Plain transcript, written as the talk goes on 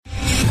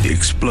The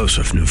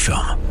explosive new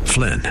film,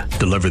 Flynn,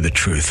 deliver the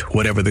truth,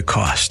 whatever the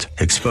cost.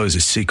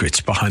 Exposes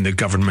secrets behind the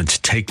government's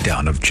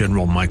takedown of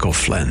General Michael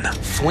Flynn.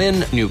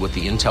 Flynn knew what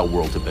the intel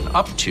world had been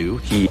up to.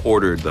 He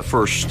ordered the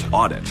first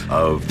audit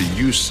of the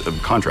use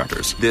of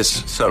contractors.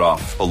 This set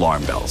off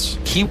alarm bells.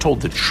 He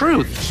told the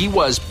truth. He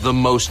was the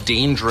most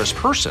dangerous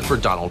person for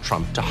Donald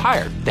Trump to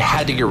hire. They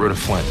had to get rid of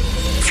Flynn.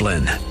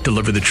 Flynn,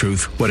 deliver the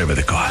truth, whatever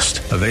the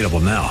cost. Available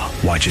now.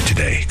 Watch it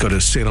today. Go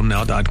to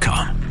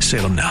salemnow.com.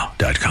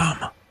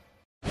 salemnow.com.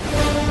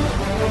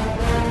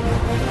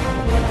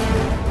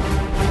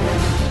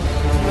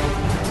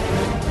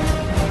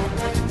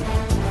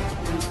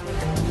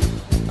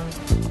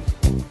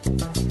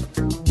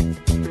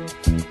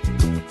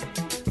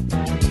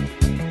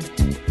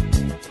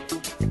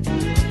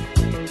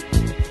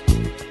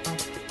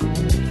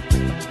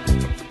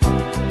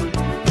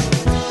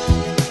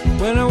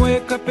 When I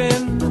wake up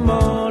in the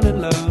morning,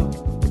 love,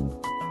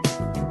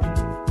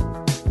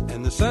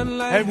 and the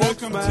sunlight. Hey,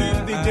 welcome to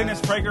the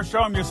Dennis Prager Show.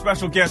 I'm your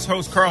special guest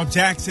host, Carl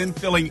Jackson,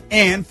 filling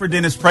in for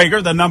Dennis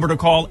Prager. The number to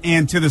call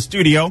into the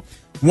studio,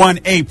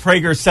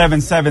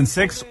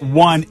 1-8-PRAGER-776,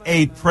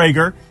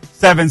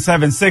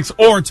 1-8-PRAGER-776,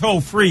 or toll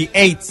free,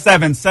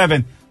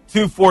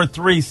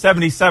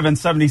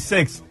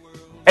 877-243-7776,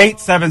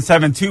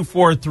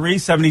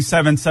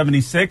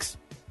 877-243-7776.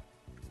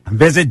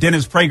 Visit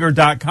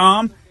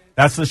DennisPrager.com.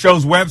 That's the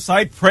show's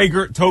website,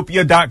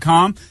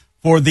 PragerTopia.com,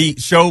 for the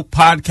show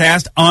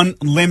podcast,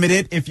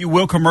 unlimited, if you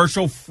will,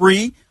 commercial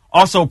free.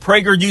 Also,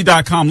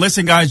 PragerU.com.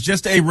 Listen, guys,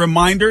 just a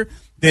reminder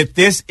that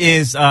this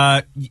is,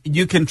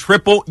 you can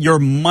triple your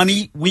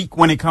money week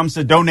when it comes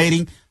to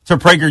donating to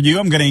PragerU.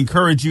 I'm going to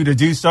encourage you to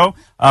do so.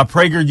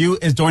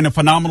 PragerU is doing a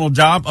phenomenal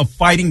job of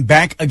fighting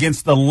back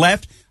against the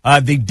left,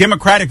 the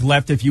Democratic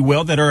left, if you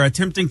will, that are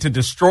attempting to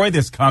destroy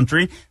this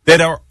country, that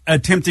are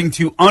attempting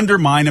to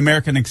undermine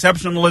American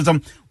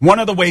exceptionalism. One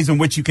of the ways in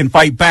which you can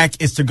fight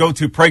back is to go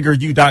to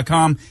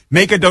PragerU.com,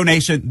 make a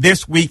donation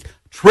this week,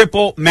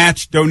 triple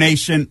match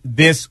donation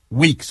this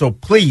week. So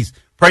please,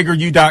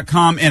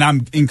 PragerU.com, and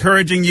I'm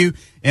encouraging you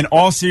in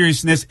all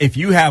seriousness, if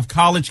you have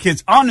college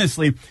kids,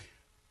 honestly,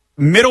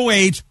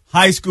 middle-aged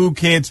high school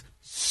kids,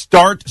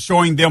 start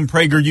showing them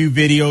PragerU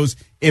videos.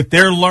 If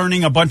they're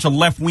learning a bunch of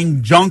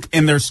left-wing junk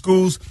in their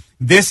schools,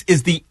 this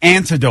is the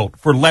antidote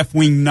for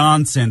left-wing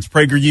nonsense,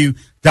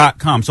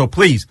 PragerU.com. So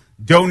please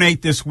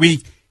donate this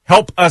week.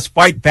 Help us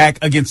fight back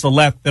against the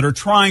left that are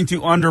trying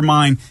to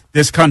undermine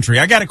this country.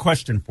 I got a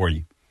question for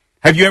you.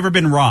 Have you ever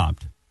been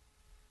robbed?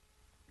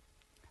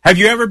 Have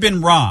you ever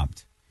been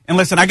robbed? And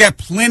listen, I got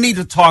plenty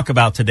to talk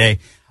about today.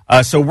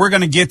 So we're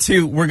going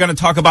to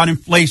talk about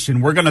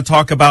inflation. We're going to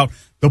talk about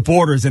the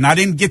borders. And I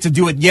didn't get to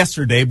do it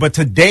yesterday, but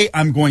today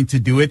I'm going to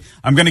do it.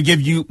 I'm going to give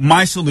you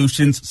my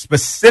solutions,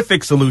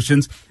 specific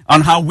solutions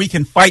on how we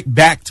can fight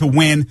back to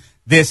win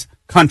this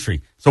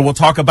country. So we'll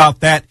talk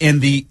about that in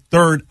the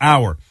third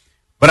hour.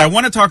 But I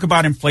want to talk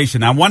about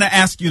inflation. I want to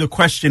ask you the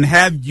question,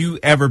 have you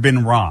ever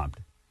been robbed?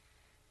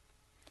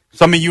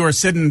 Some of you are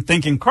sitting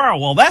thinking,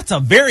 Carl, well, that's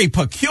a very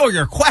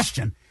peculiar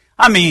question.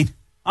 I mean,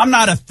 I'm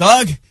not a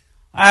thug.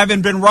 I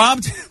haven't been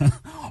robbed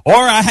or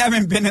I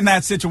haven't been in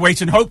that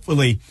situation.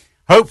 Hopefully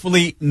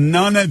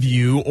none of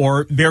you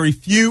or very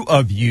few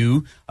of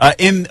you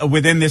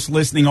within this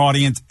listening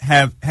audience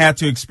have had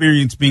to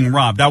experience being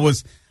robbed. I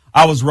was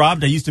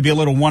robbed. I used to be a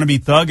little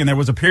wannabe thug, and there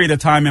was a period of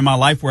time in my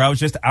life where I was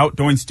just out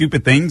doing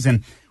stupid things.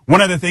 And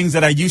one of the things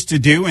that I used to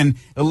do, and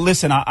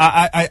listen,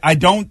 I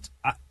don't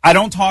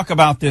talk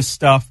about this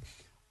stuff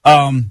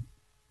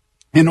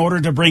in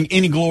order to bring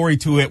any glory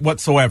to it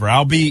whatsoever.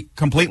 I'll be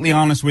completely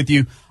honest with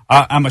you.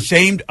 I'm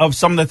ashamed of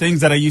some of the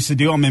things that I used to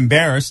do. I'm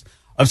embarrassed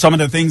of some of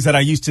the things that I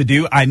used to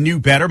do. I knew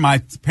better.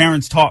 My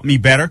parents taught me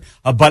better,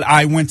 but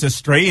I went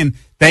astray. And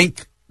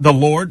thank the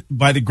Lord,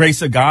 by the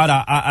grace of God,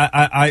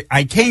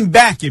 I came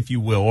back, if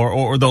you will,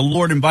 or the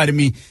Lord invited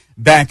me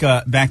back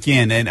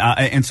in.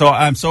 And so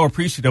I'm so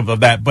appreciative of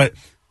that. But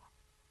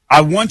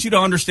I want you to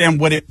understand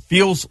what it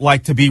feels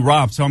like to be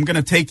robbed. So I'm going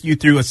to take you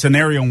through a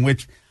scenario in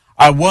which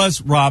I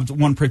was robbed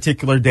one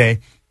particular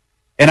day.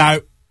 And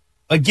I,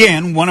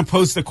 again, want to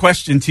pose the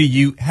question to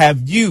you,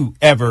 have you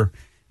ever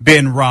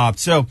been robbed?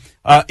 So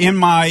in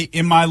my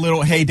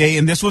little heyday,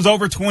 and this was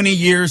over 20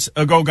 years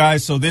ago,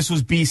 guys, so this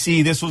was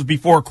BC, this was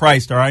before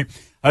Christ, all right?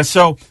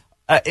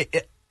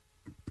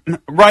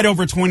 Right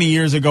over 20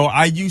 years ago,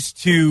 I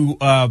used to,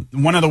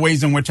 one of the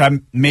ways in which I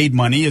made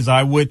money is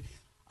I would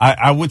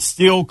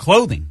steal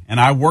clothing, and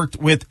I worked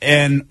with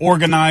an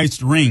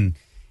organized ring.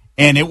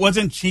 And it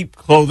wasn't cheap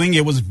clothing.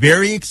 It was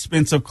very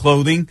expensive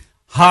clothing,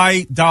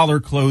 high dollar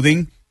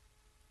clothing.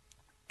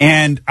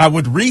 And I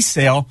would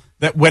resell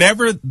that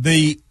whatever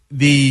the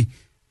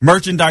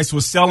merchandise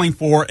was selling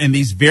for in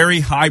these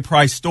very high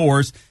price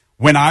stores.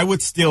 When I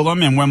would steal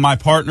them and when my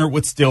partner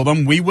would steal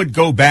them, we would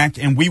go back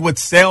and we would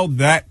sell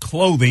that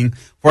clothing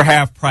for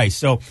half price.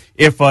 So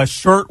if a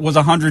shirt was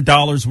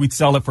 $100, we'd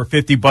sell it for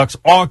 $50,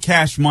 all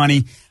cash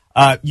money.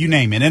 You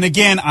name it. And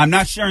again, I'm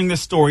not sharing this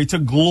story to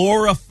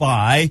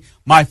glorify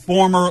my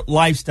former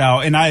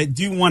lifestyle. And I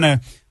do want to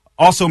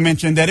also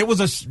mention that it was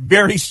a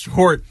very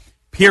short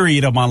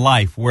period of my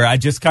life where I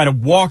just kind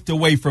of walked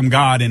away from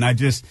God and I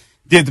just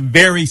did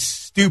very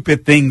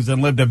stupid things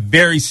and lived a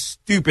very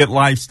stupid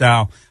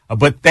lifestyle.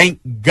 But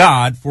thank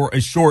God for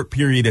a short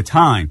period of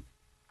time.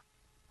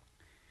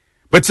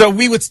 But so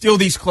we would steal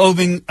these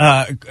clothing,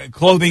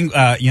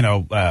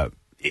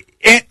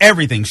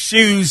 everything,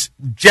 shoes,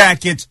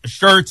 jackets,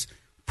 shirts,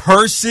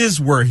 purses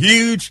were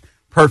huge.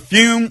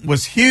 Perfume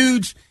was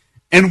huge.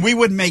 And we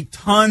would make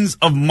tons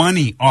of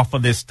money off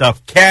of this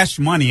stuff, cash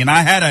money. And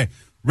I had a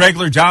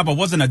regular job. I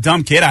wasn't a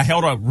dumb kid. I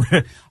held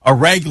a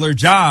regular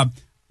job,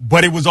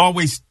 but it was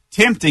always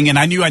tempting. And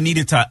I knew I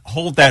needed to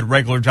hold that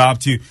regular job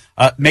to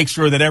make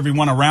sure that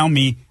everyone around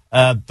me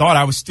thought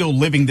I was still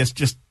living this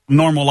just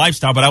normal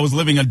lifestyle. But I was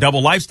living a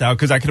double lifestyle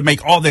because I could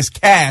make all this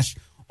cash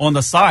on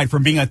the side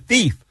from being a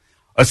thief,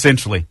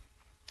 essentially.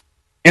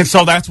 And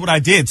so that's what I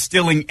did,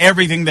 stealing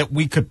everything that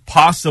we could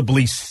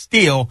possibly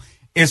steal.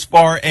 As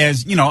far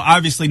as,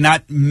 obviously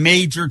not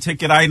major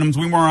ticket items.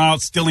 We weren't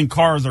out stealing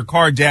cars or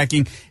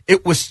carjacking.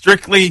 It was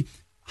strictly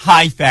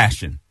high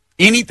fashion.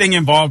 Anything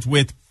involved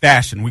with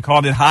fashion. We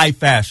called it high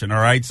fashion, all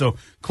right? So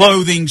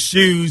clothing,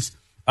 shoes,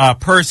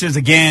 purses,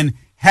 again,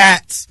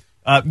 hats,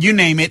 you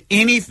name it.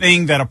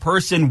 Anything that a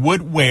person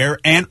would wear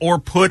and or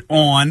put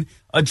on,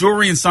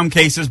 jewelry in some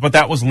cases, but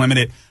that was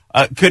limited,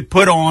 could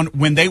put on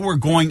when they were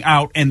going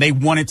out and they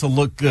wanted to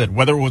look good,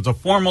 whether it was a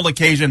formal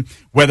occasion,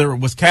 whether it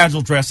was casual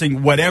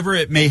dressing, whatever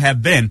it may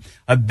have been.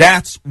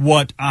 That's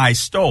what I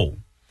stole.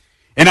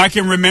 And I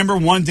can remember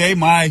one day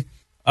my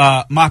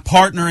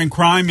partner in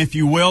crime, if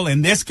you will,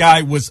 and this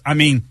guy was,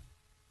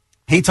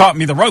 he taught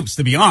me the ropes,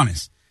 to be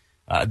honest.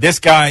 This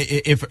guy,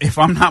 if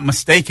I'm not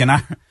mistaken,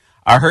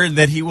 I heard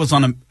that he was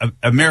on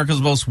America's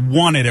Most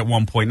Wanted at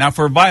one point, not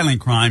for a violent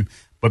crime,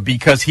 but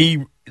because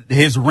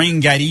his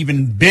ring got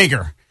even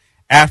bigger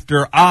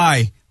after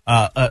I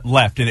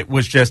left, and it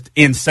was just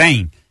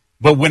insane.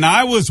 But when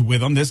I was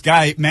with him, this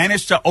guy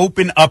managed to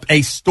open up a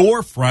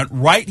storefront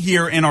right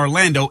here in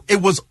Orlando.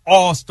 It was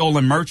all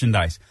stolen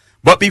merchandise.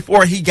 But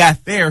before he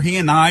got there, he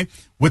and I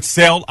would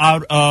sell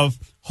out of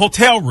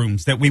hotel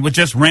rooms that we would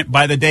just rent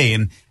by the day.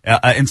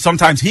 And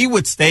sometimes he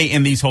would stay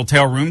in these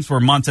hotel rooms for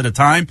months at a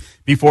time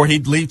before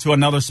he'd leave to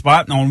another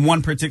spot. And on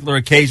one particular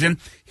occasion,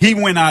 he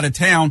went out of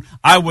town.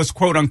 I was,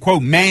 quote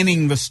unquote,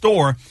 manning the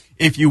store,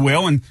 if you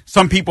will. And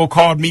some people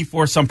called me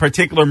for some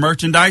particular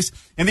merchandise.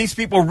 And these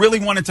people really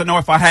wanted to know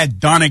if I had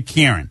Donna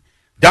Karan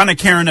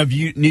of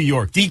New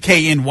York,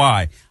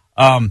 DKNY.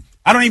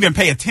 I don't even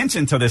pay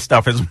attention to this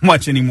stuff as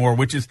much anymore,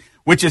 which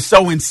is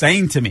so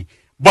insane to me.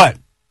 But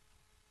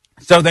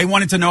so they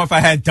wanted to know if I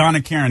had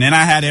Donna Karan, and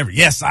I had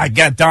yes, I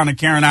got Donna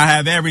Karan. I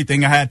have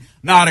everything. I had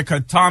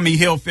Nautica, Tommy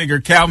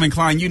Hilfiger, Calvin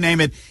Klein, you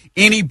name it.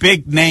 Any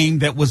big name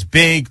that was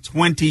big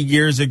 20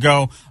 years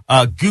ago,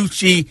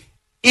 Gucci,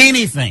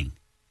 anything,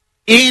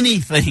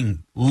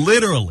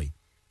 literally,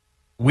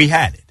 we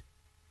had it.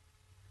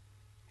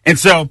 And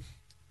so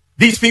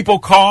these people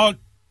called,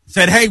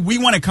 said, hey, we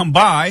want to come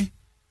by,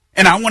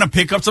 and I want to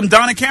pick up some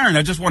Donna Karan.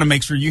 I just want to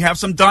make sure you have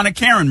some Donna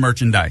Karan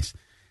merchandise.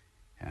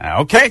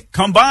 Okay,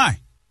 come by.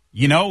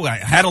 I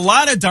had a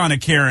lot of Donna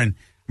Karan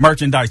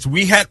merchandise.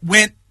 We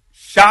went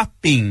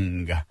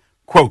shopping,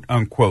 quote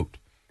unquote,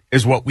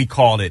 is what we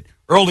called it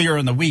earlier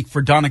in the week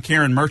for Donna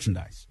Karan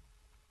merchandise.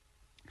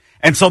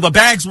 And so the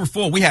bags were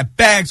full. We had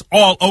bags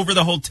all over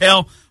the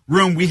hotel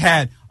room. We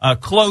had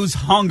clothes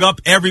hung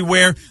up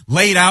everywhere,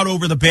 laid out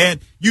over the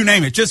bed, you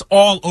name it, just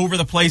all over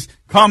the place.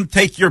 Come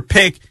take your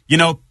pick.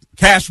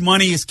 Cash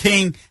money is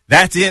king.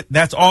 That's it.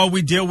 That's all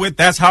we deal with.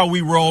 That's how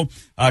we roll.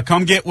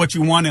 Come get what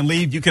you want and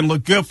leave. You can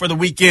look good for the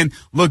weekend,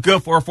 look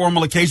good for a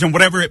formal occasion,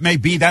 whatever it may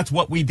be. That's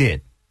what we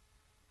did.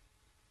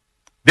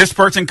 This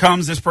person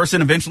comes. This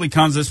person eventually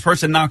comes. This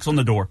person knocks on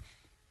the door.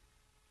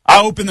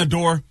 I open the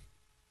door,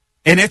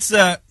 and it's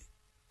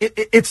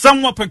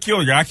somewhat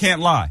peculiar. I can't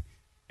lie.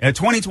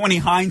 2020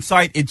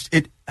 hindsight,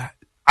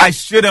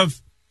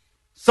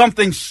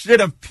 something should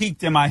have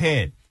peaked in my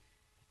head.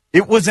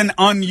 It was an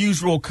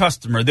unusual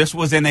customer. This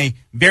was in a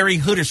very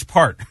hoodish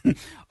part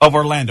of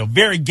Orlando,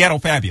 very ghetto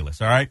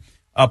fabulous, all right,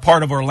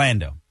 part of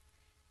Orlando.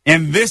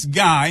 And this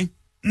guy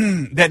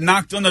that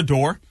knocked on the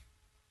door,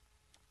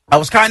 I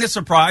was kind of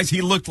surprised.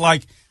 He looked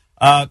like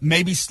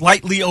maybe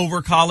slightly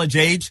over college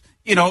age,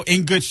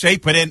 in good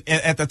shape. But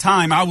at the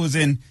time, I was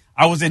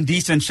in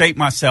decent shape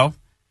myself.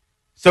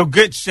 So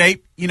good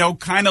shape,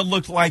 kind of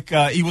looked like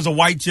he was a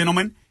white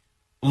gentleman.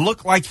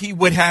 Looked like he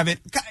would have it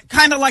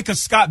kind of like a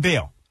Scott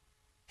Bale.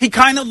 He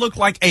kind of looked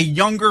like a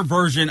younger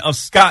version of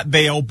Scott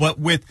Bale, but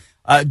with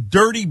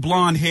dirty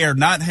blonde hair,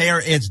 not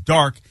hair as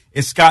dark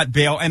as Scott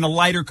Bale, and a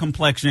lighter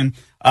complexion.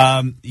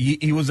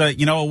 He was a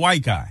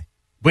white guy,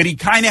 but he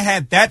kind of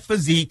had that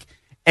physique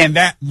and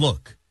that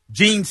look.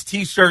 Jeans,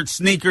 T-shirt,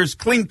 sneakers,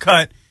 clean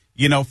cut,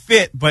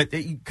 fit, but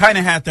he kind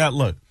of had that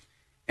look.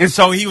 And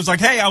so he was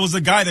like, hey, I was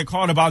the guy that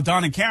called about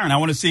Donna Karan. I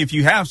want to see if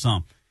you have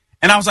some.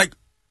 And I was like,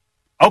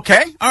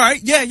 okay, all right,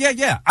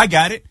 yeah, I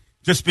got it.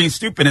 Just being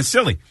stupid and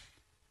silly.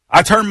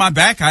 I turned my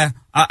back.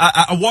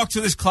 I walked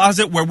to this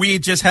closet where we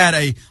just had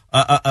a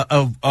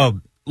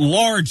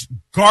large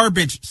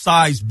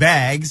garbage-sized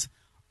bags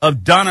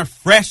of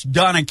fresh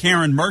Donna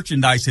Karan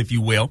merchandise, if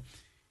you will.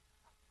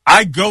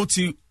 I go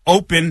to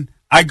open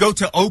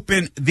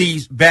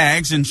these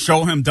bags and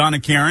show him Donna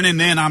Karan, and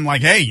then I'm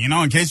like, hey,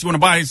 in case you want to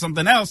buy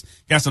something else,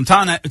 got some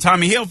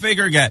Tommy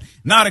Hilfiger, got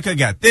Nautica,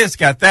 got this,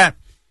 got that.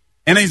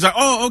 And then he's like,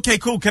 oh, okay,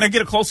 cool. Can I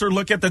get a closer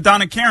look at the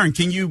Donna Karan?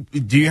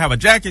 Do you have a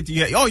jacket?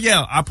 Oh,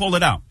 yeah, I pull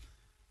it out.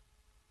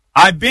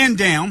 I bend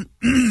down.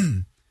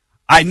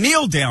 I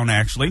kneel down,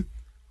 actually.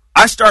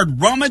 I start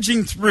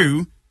rummaging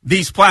through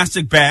these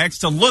plastic bags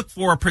to look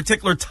for a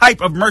particular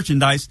type of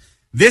merchandise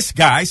this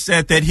guy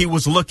said that he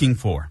was looking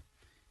for.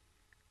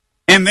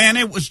 And then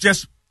it was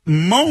just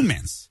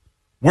moments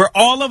where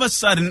all of a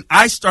sudden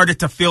I started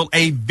to feel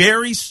a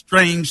very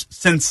strange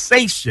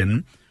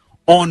sensation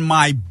on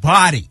my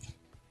body.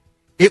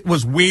 It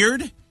was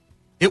weird.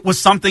 It was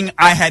something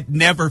I had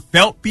never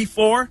felt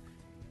before.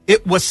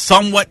 It was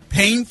somewhat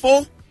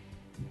painful.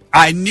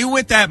 I knew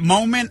at that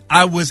moment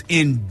I was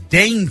in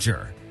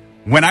danger.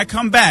 When I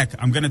come back,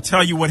 I'm going to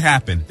tell you what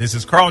happened. This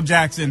is Carl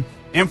Jackson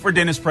in for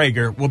Dennis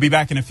Prager. We'll be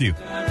back in a few.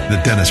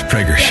 The Dennis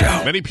Prager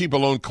Show. Many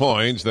people own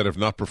coins that have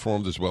not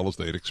performed as well as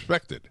they had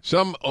expected.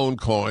 Some own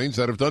coins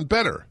that have done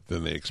better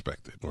than they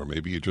expected. Or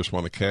maybe you just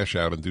want to cash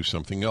out and do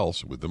something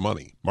else with the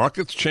money.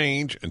 Markets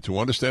change, and to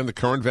understand the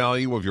current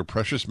value of your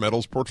precious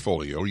metals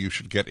portfolio, you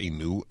should get a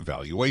new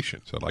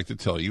valuation. So I'd like to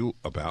tell you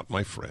about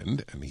my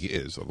friend, and he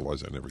is,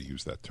 otherwise I never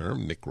use that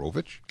term, Nick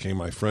Grovich. Became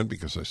my friend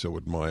because I so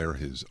admire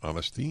his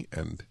honesty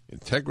and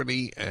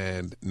integrity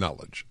and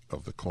knowledge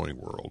of the coin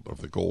world,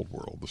 of the gold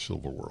world, the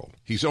silver world.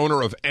 He's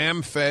owner of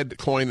AmFed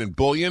Coin and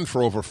Bullion.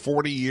 For over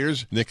 40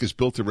 years, Nick has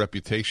built a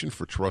reputation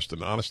for trust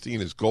and honesty,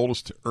 and his goal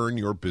is to earn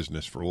your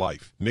business for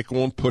life. Nick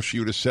won't push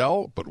you to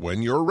sell, but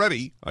when you're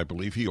ready, I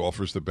believe he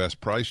offers the best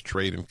price,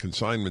 trade, and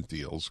consignment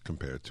deals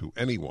compared to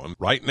anyone.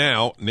 Right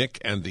now, Nick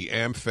and the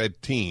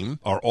AmFed team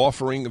are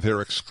offering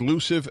their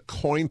exclusive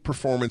coin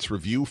performance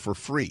review for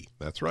free.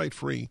 That's right,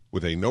 free.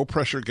 With a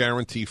no-pressure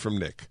guarantee from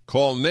Nick.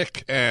 Call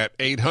Nick at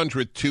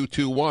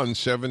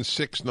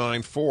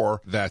 800-221-7694.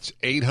 That's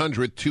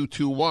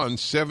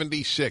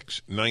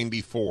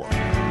 800-221-7694.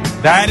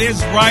 That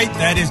is right.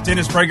 That is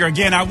Dennis Prager.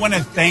 Again, I want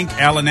to thank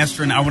Alan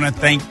Estrin. I want to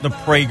thank the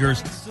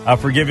Pragers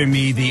for giving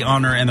me the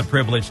honor and the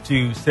privilege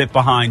to sit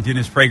behind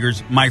Dennis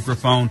Prager's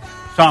microphone.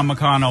 Sean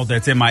McConnell,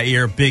 that's in my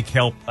ear, big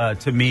help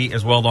to me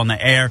as well on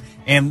the air.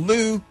 And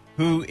Lou,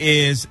 who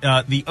is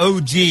the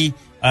OG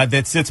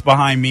that sits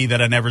behind me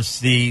that I never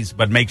sees,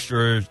 but he makes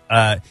sure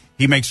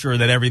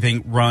that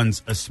everything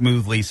runs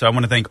smoothly. So I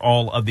want to thank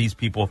all of these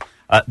people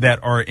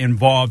that are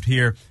involved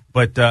here.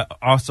 But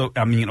also,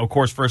 of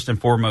course, first and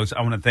foremost,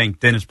 I want to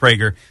thank Dennis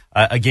Prager.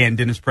 Again,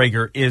 Dennis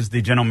Prager is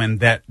the gentleman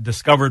that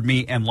discovered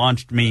me and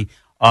launched me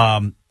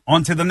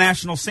onto the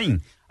national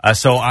scene.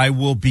 So I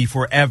will be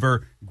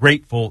forever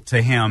grateful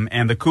to him.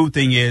 And the cool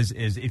thing is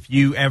if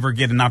you ever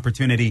get an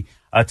opportunity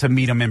to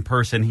meet him in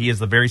person, he is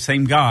the very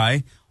same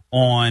guy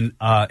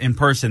in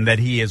person that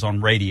he is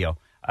on radio.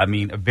 A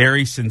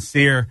very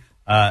sincere,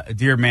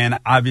 dear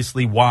man,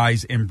 obviously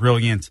wise and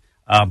brilliant.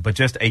 But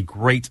just a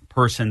great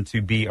person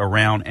to be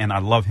around, and I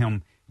love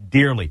him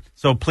dearly.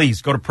 So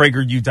please go to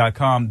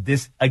PragerU.com.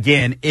 This,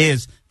 again,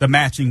 is the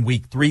matching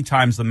week, 3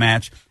 times the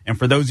match. And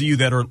for those of you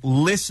that are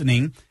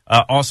listening,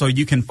 also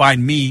you can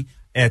find me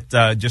at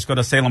just go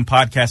to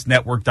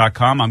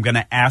SalemPodcastNetwork.com. I'm going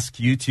to ask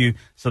you to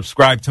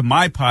subscribe to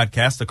my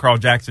podcast, the Carl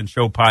Jackson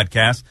Show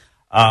podcast.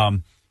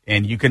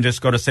 And you can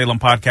just go to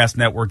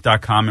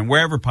SalemPodcastNetwork.com, and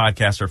wherever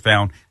podcasts are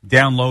found,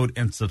 download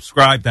and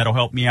subscribe. That'll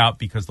help me out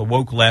because the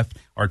woke left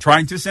are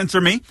trying to censor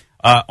me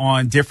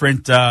on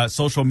different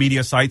social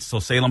media sites, so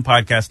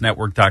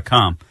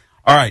SalemPodcastNetwork.com.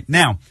 All right,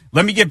 now,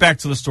 let me get back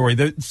to the story.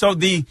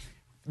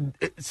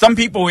 Some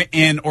people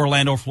in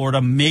Orlando,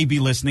 Florida may be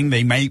listening.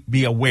 They may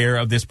be aware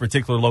of this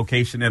particular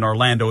location in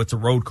Orlando. It's a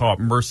road called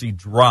Mercy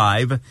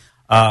Drive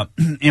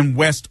in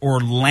West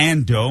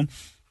Orlando,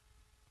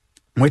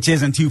 which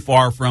isn't too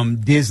far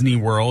from Disney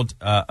World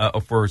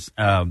for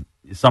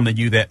some of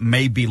you that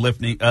may be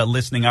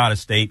listening out of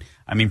state.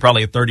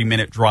 Probably a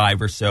 30-minute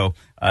drive or so,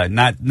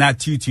 not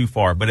too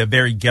far, but a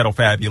very ghetto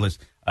fabulous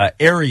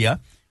area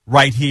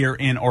right here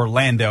in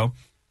Orlando.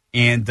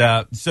 And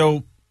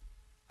so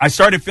I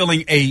started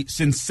feeling a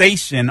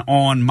sensation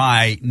on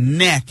my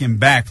neck and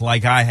back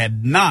like I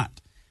had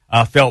not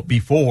felt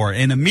before.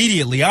 And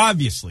immediately,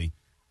 obviously,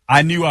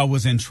 I knew I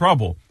was in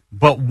trouble.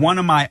 But one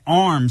of my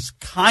arms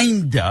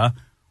kinda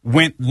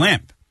went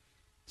limp.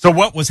 So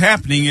what was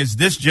happening is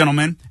this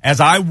gentleman, as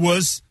I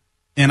was,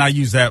 and I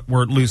use that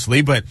word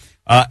loosely, but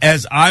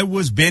as I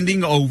was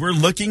bending over,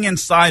 looking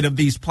inside of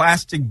these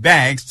plastic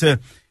bags to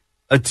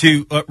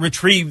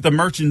retrieve the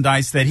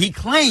merchandise that he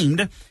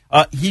claimed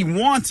he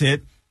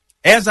wanted,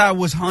 as I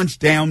was hunched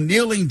down,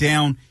 kneeling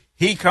down,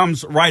 he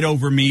comes right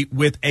over me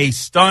with a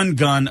stun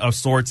gun of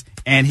sorts,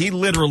 and he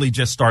literally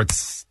just starts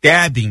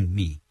stabbing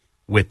me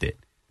with it.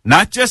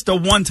 Not just a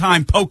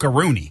one-time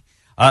poke-a-rooney.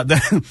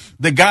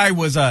 The guy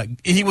was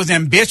he was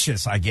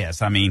ambitious, I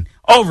guess.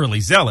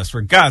 Overly zealous,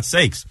 for God's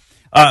sakes.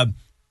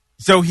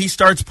 So he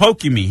starts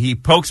poking me. He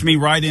pokes me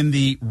right in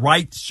the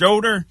right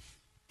shoulder,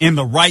 in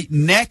the right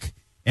neck,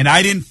 and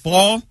I didn't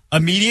fall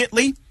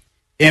immediately.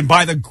 And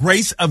by the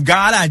grace of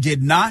God, I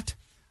did not.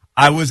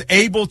 I was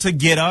able to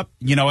get up.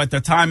 You know, at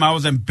the time I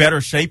was in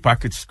better shape. I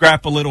could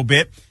scrap a little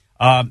bit.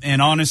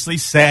 And honestly,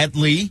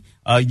 sadly,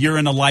 you're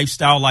in a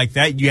lifestyle like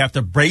that. You have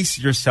to brace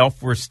yourself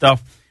for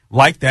stuff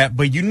like that.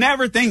 But you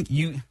never think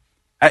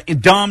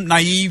dumb,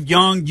 naive,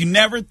 young, you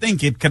never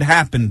think it could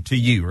happen to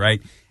you,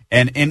 right?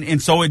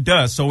 And so it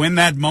does. So in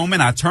that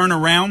moment, I turn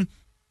around,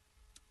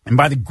 and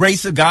by the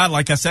grace of God,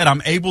 like I said,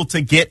 I'm able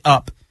to get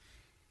up.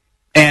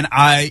 And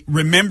I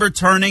remember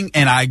turning,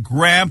 and I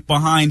grab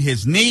behind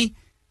his knee,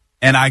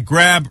 and I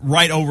grab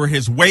right over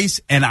his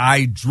waist, and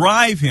I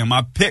drive him.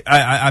 I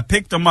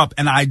picked him up,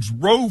 and I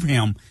drove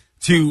him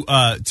to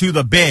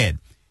the bed.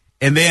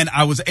 And then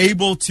I was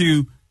able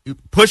to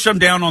push him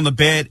down on the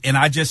bed, and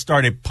I just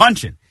started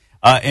punching.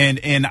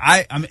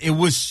 It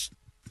was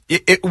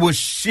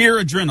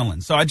sheer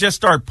adrenaline. So I just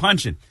started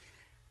punching.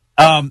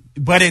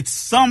 But at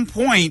some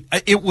point,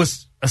 it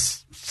was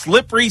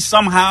slippery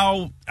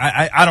somehow.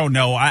 I don't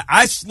know.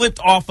 I slipped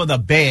off of the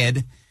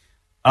bed.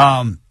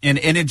 And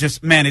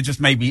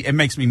it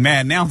makes me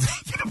mad now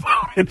thinking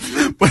about it.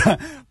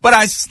 But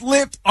I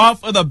slipped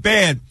off of the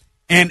bed,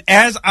 and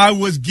as I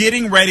was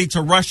getting ready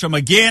to rush him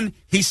again,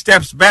 he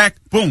steps back,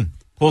 boom,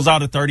 pulls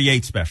out a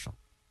 .38 special.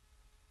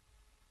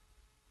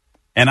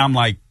 And I'm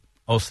like,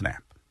 oh,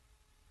 snap.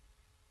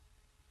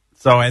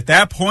 So at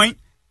that point,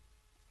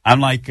 I'm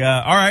like, all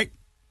right.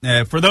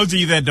 For those of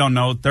you that don't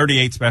know,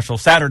 .38 special,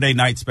 Saturday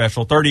night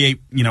special, .38,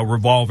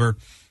 revolver.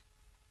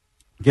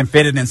 You can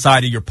fit it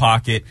inside of your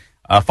pocket.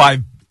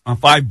 Five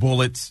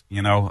bullets,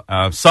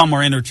 some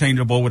are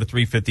interchangeable with a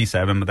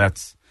 .357, but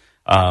that's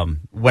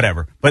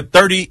whatever. But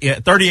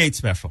 38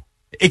 special.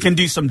 It can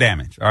do some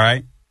damage, all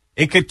right?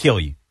 It could kill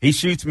you. He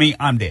shoots me,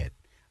 I'm dead.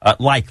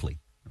 Likely,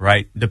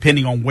 right?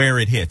 Depending on where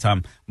it hits.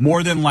 I'm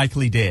more than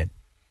likely dead.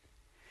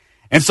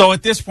 And so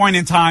at this point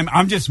in time,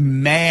 I'm just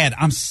mad.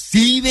 I'm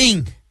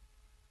seething.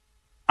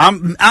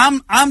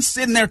 I'm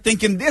sitting there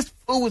thinking this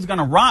fool is going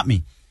to rob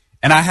me.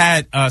 And I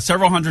had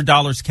several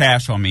 $100s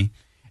cash on me.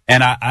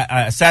 And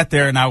I sat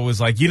there and I was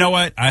like, you know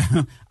what?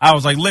 I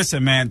was like,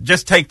 listen, man,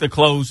 just take the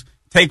clothes,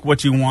 take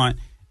what you want.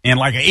 And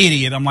like an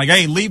idiot, I'm like,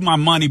 hey, leave my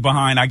money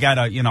behind. I got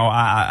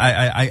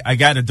I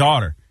got a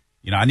daughter.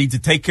 I need to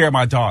take care of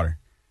my daughter.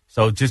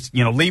 So just,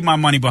 leave my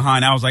money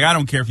behind. I was like, I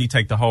don't care if you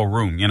take the whole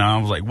room. I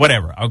was like,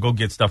 whatever, I'll go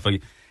get stuff for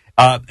you.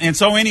 And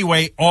so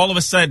anyway, all of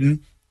a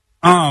sudden,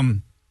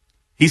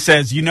 he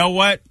says, you know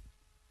what?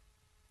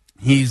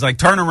 He's like,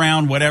 turn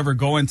around, whatever,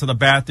 go into the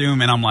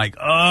bathroom. And I'm like,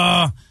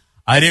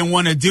 I didn't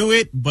want to do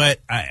it,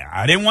 but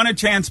I didn't want a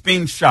chance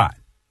being shot,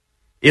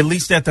 at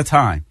least at the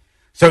time.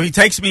 So he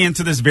takes me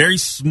into this very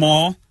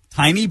small,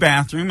 tiny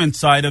bathroom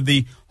inside of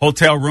the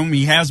hotel room.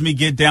 He has me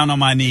get down on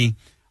my knee,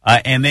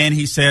 and then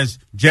he says,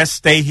 just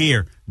stay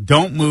here.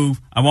 Don't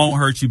move. I won't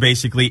hurt you,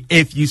 basically,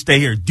 if you stay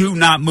here. Do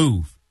not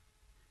move.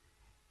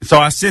 So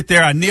I sit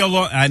there. I kneel,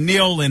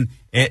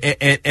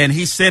 and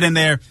he's sitting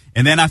there,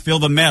 and then I feel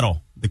the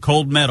metal, the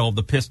cold metal of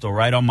the pistol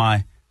right on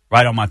my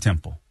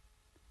temple.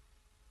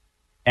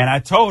 And I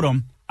told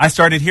him, I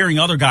started hearing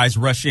other guys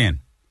rush in.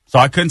 So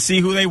I couldn't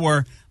see who they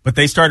were, but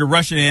they started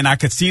rushing in. I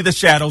could see the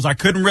shadows. I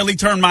couldn't really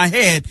turn my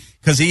head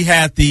because he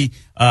had the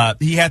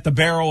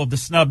barrel of the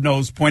snub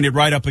nose pointed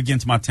right up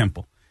against my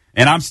temple.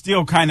 And I'm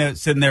still kind of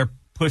sitting there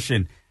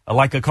pushing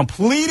like a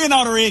complete and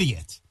utter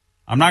idiot.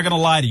 I'm not going to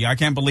lie to you. I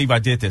can't believe I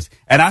did this.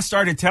 And I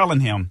started telling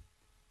him,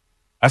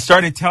 I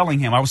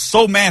was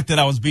so mad that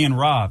I was being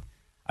robbed.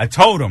 I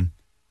told him,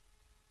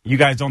 you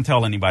guys don't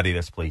tell anybody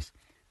this, please.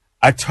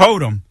 I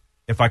told him,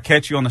 if I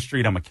catch you on the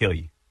street, I'm going to kill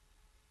you.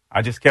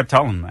 I just kept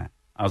telling him that.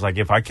 I was like,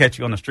 if I catch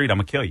you on the street, I'm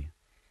going to kill you.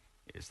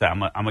 It's that I'm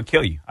going to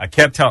kill you. I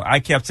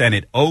kept saying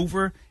it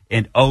over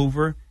and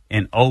over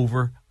and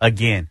over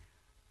again.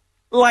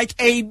 Like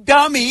a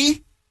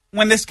dummy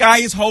when this guy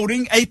is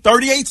holding a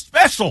 .38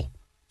 special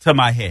to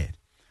my head.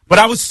 But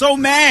I was so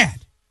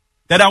mad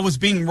that I was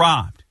being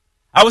robbed.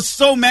 I was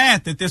so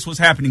mad that this was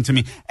happening to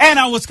me. And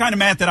I was kind of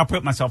mad that I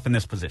put myself in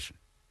this position.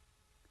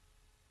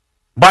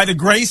 By the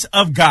grace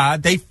of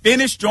God, they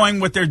finish doing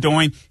what they're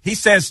doing. He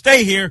says,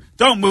 stay here,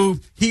 don't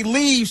move. He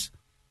leaves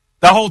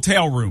the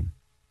hotel room.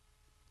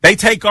 They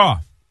take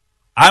off.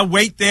 I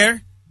wait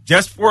there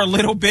just for a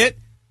little bit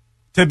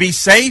to be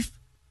safe.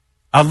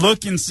 I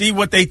look and see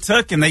what they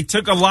took, and they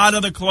took a lot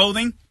of the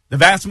clothing, the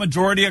vast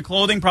majority of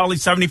clothing, probably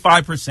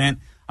 75%.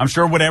 I'm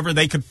sure whatever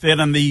they could fit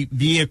on the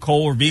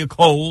vehicle or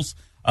vehicles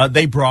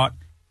they brought,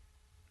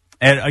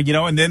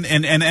 and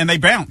then they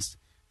bounced.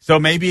 So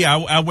maybe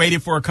I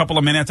waited for a couple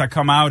of minutes. I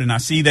come out and I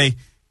see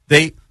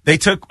they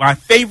took my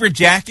favorite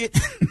jacket.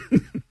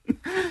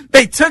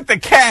 They took the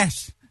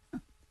cash.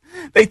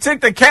 They took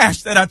the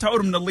cash that I told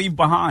them to leave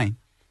behind.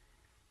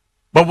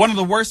 But one of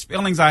the worst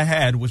feelings I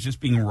had was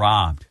just being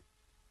robbed.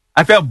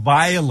 I felt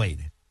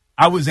violated.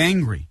 I was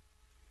angry.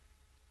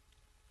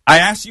 I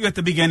asked you at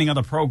the beginning of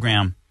the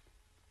program,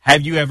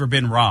 have you ever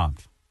been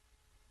robbed?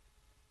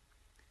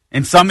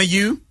 And some of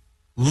you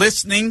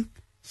listening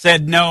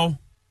said no.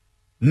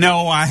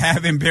 No, I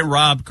haven't been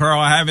robbed, Carl.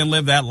 I haven't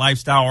lived that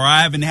lifestyle, or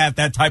I haven't had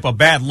that type of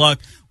bad luck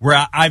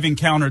where I've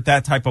encountered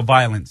that type of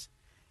violence.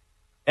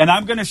 And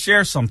I'm going to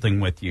share something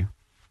with you.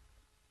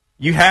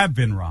 You have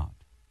been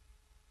robbed,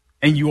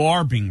 and you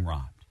are being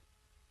robbed.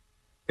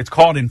 It's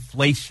called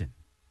inflation.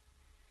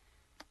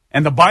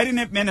 And the Biden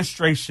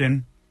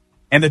administration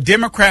and the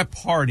Democrat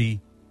Party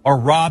are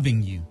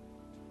robbing you.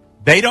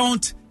 They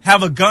don't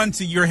have a gun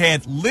to your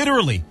head,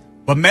 literally,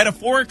 but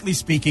metaphorically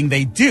speaking,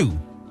 they do.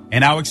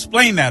 And I'll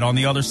explain that on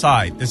the other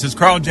side. This is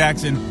Carl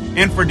Jackson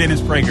in for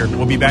Dennis Prager.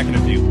 We'll be back in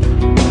a few.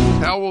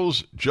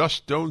 Towels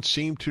just don't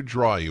seem to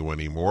dry you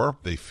anymore.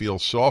 They feel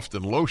soft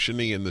and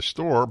lotiony in the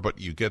store,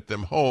 but you get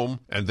them home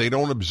and they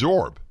don't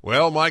absorb.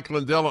 Well, Mike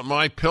Lindell at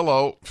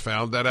MyPillow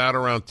found that out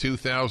around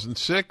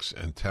 2006,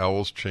 and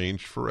towels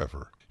changed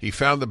forever. He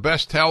found the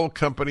best towel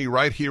company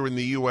right here in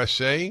the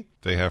USA.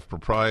 They have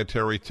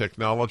proprietary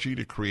technology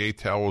to create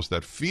towels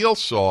that feel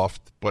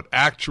soft but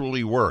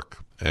actually work.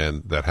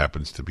 And that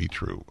happens to be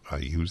true. I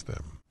use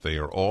them. They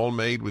are all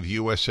made with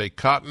USA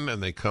cotton,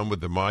 and they come with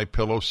the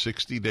MyPillow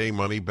 60-day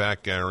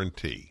money-back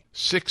guarantee.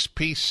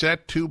 6-piece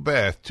set, 2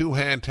 bath, 2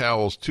 hand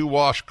towels, 2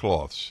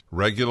 washcloths.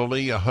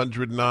 Regularly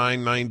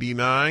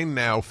 $109.99,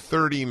 now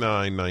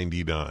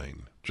 $39.99.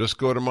 Just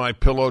go to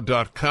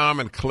MyPillow.com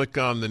and click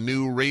on the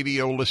new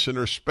radio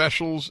listener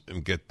specials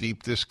and get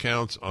deep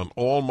discounts on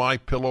all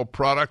MyPillow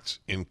products,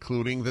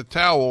 including the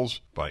towels,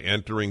 by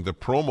entering the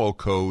promo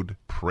code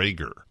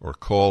Prager, or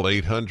call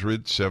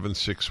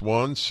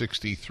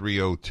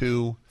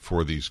 800-761-6302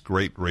 for these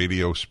great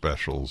radio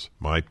specials.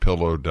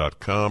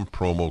 MyPillow.com,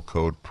 promo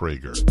code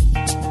Prager.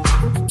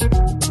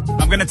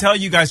 I'm going to tell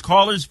you guys,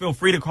 callers, feel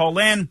free to call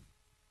in.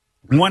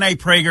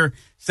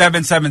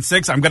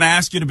 1-8-PRAGER-776. I'm going to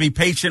ask you to be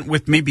patient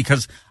with me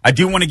because I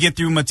do want to get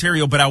through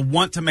material, but I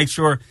want to make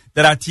sure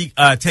that I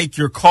take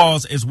your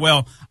calls as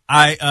well.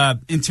 I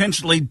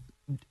intentionally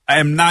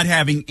am not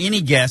having any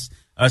guests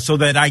so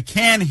that I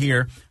can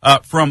hear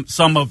from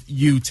some of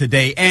you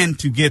today and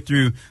to get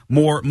through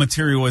more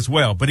material as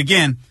well. But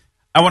again,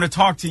 I want to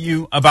talk to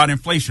you about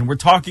inflation. We're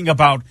talking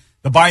about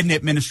the Biden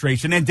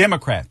administration and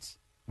Democrats.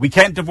 We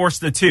can't divorce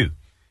the two.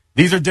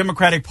 These are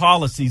Democratic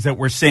policies that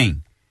we're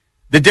seeing.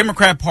 The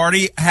Democrat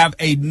Party have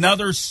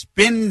another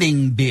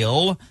spending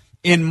bill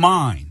in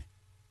mind.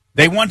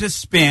 They want to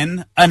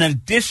spend an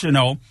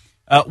additional,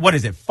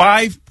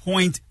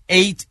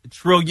 $5.8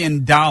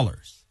 trillion.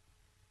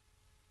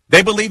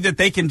 They believe that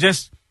they can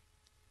just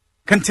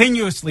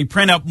continuously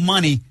print up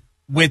money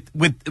with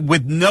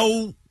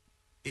no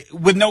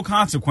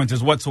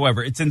consequences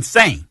whatsoever. It's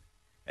insane,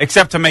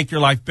 except to make your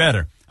life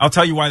better. I'll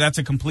tell you why that's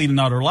a complete and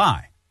utter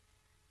lie.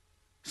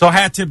 So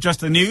hat tip,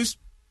 just the news.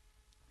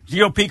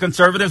 GOP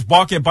conservatives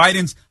balk at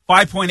Biden's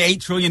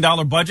 $5.8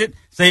 trillion budget,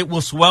 say it will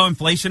swell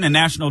inflation and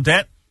national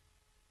debt.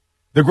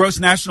 The gross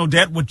national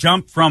debt would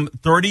jump from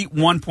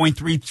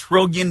 $31.3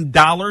 trillion to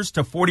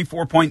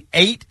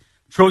 $44.8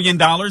 trillion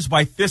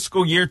by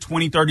fiscal year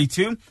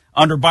 2032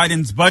 under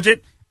Biden's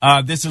budget.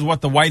 This is what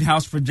the White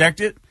House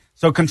projected.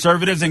 So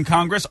conservatives in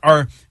Congress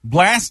are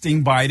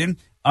blasting Biden's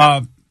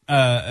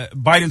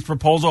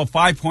proposal of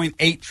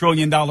 $5.8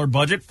 trillion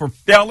budget for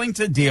failing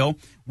to deal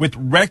with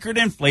record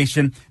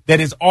inflation that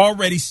is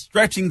already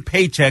stretching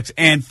paychecks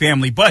and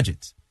family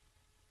budgets.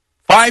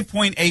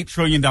 $5.8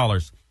 trillion. I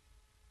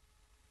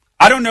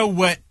don't know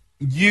what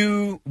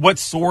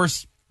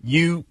source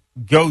you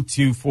go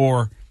to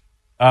for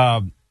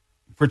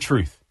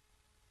truth.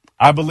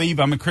 I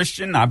believe I'm a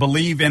Christian. I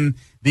believe in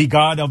the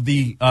God of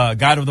the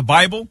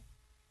Bible.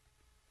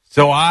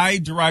 So I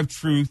derive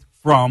truth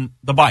from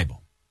the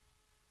Bible.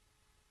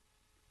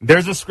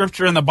 There's a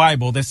scripture in the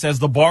Bible that says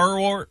the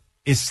borrower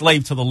is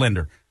slave to the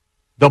lender.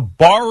 The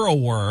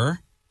borrower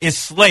is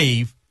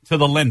slave to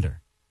the lender.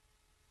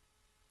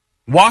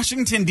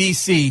 Washington,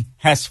 D.C.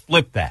 has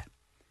flipped that.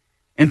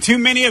 And too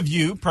many of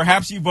you,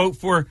 perhaps you vote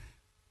for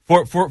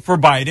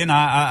Biden.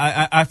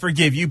 I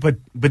forgive you, but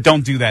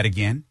don't do that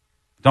again.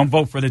 Don't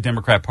vote for the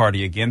Democrat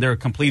Party again. They're a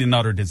complete and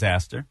utter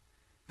disaster.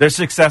 They're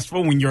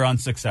successful when you're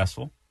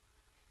unsuccessful.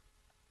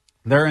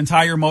 Their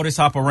entire modus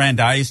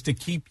operandi is to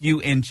keep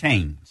you in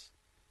chains.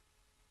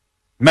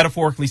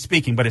 Metaphorically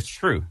speaking, but it's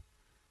true.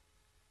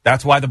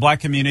 That's why the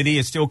black community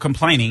is still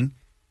complaining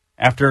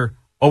after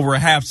over a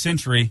half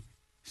century,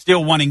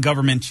 still wanting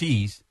government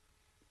cheese,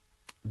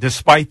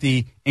 despite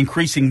the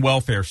increasing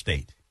welfare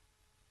state.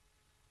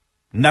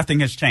 Nothing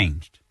has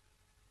changed.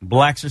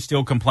 Blacks are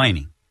still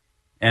complaining,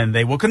 and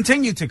they will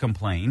continue to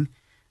complain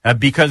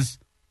because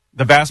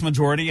the vast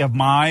majority of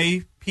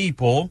my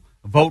people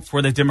vote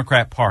for the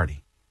Democrat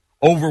Party,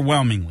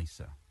 overwhelmingly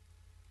so,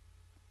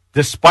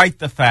 despite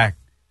the fact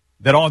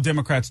that all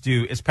Democrats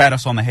do is pat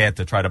us on the head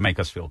to try to make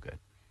us feel good.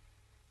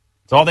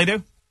 That's all they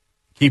do.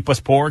 Keep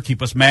us poor,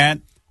 keep us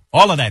mad,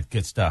 all of that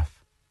good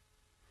stuff.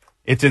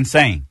 It's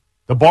insane.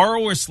 The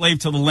borrower is slave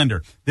to the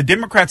lender. The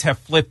Democrats have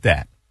flipped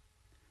that,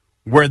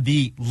 where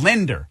the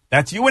lender,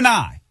 that's you and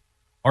I,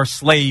 are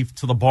slave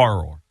to the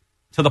borrower,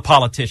 to the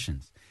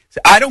politicians.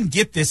 So I don't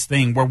get this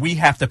thing where we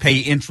have to pay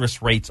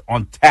interest rates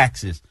on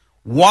taxes.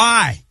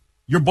 Why?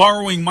 You're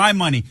borrowing my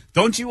money.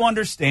 Don't you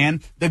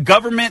understand? The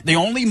government, the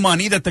only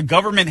money that the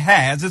government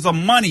has is a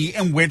money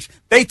in which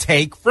they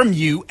take from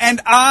you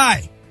and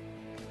I.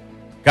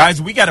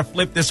 Guys, we got to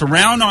flip this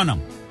around on them.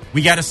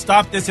 We got to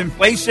stop this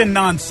inflation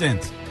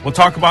nonsense. We'll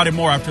talk about it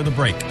more after the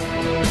break.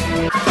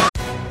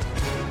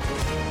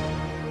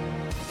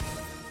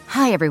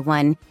 Hi,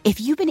 everyone. If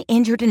you've been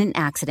injured in an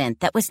accident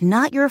that was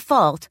not your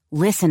fault,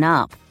 listen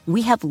up.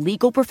 We have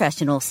legal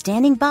professionals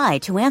standing by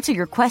to answer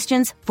your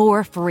questions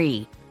for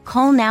free.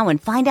 Call now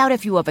and find out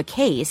if you have a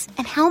case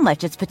and how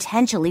much it's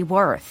potentially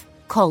worth.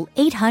 Call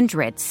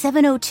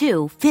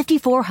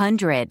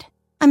 800-702-5400.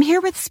 I'm here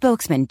with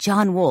spokesman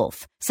John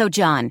Wolf. So,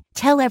 John,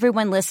 tell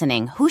everyone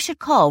listening who should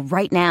call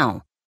right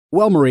now.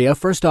 Well, Maria,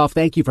 first off,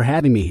 thank you for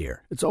having me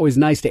here. It's always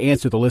nice to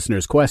answer the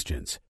listeners'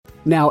 questions.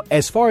 Now,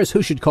 as far as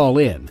who should call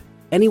in,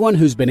 anyone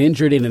who's been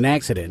injured in an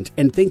accident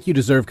and think you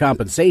deserve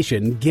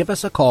compensation, give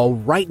us a call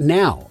right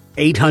now.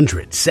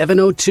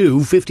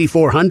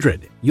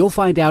 800-702-5400. You'll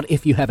find out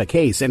if you have a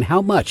case and how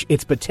much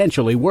it's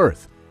potentially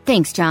worth.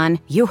 Thanks, John.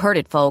 You heard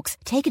it, folks.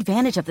 Take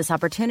advantage of this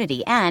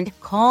opportunity and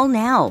call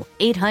now.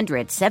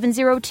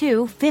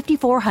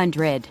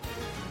 800-702-5400.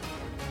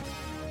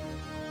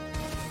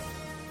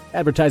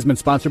 Advertisement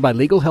sponsored by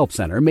Legal Help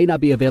Center. May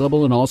not be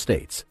available in all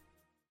states.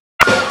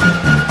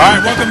 All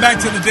right, welcome back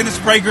to the Dennis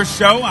Prager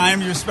Show. I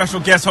am your special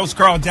guest host,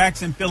 Carl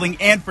Jackson, filling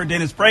in for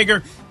Dennis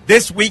Prager.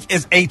 This week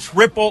is a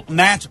triple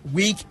match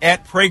week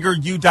at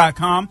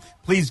PragerU.com.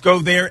 Please go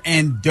there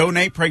and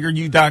donate,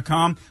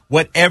 PragerU.com.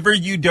 Whatever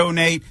you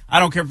donate, I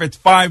don't care if it's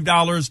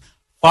 $5,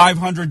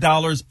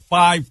 $500,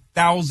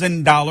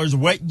 $5,000.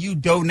 What you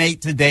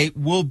donate today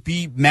will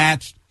be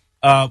matched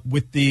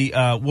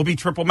will be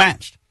triple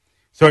matched.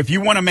 So if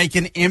you want to make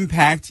an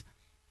impact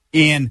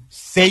in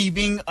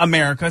saving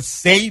America,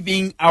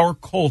 saving our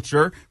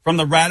culture from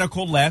the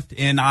radical left,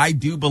 and I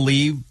do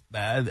believe,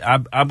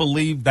 I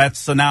believe that's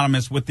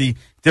synonymous with the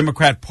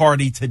Democrat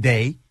Party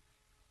today,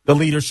 the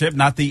leadership,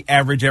 not the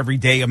average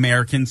everyday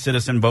American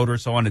citizen voter,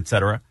 so on,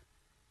 etc.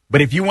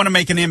 But if you want to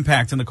make an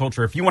impact in the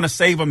culture, if you want to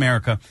save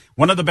America,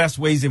 one of the best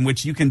ways in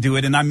which you can do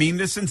it, and I mean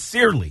this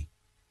sincerely,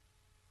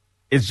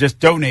 is just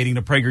donating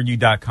to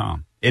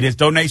PragerU.com. It is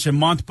donation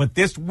month, but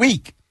this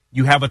week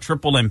you have a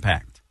triple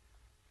impact.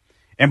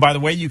 And by the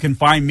way, you can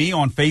find me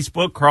on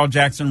Facebook, Carl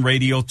Jackson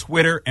Radio,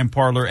 Twitter, and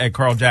Parler at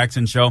Carl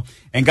Jackson Show.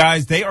 And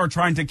guys, they are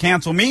trying to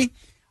cancel me.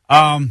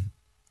 And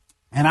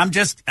I'm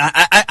just,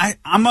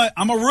 I'm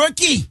a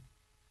rookie.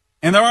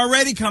 And they're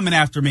already coming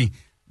after me.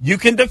 You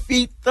can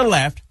defeat the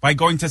left by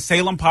going to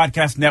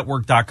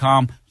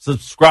SalemPodcastNetwork.com,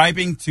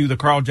 subscribing to the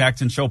Carl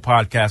Jackson Show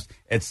podcast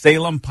at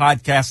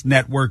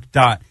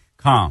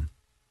SalemPodcastNetwork.com.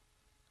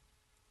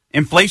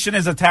 Inflation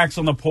is a tax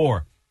on the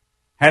poor.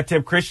 Hat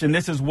tip Christian,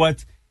 this is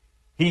what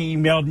he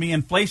emailed me.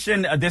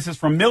 Inflation, this is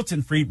from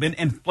Milton Friedman.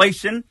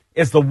 Inflation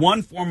is the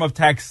one form of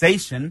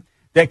taxation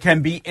that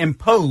can be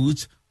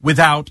imposed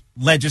without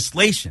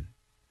legislation.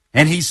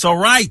 And he's so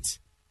right.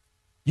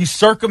 You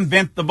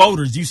circumvent the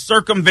voters. You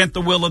circumvent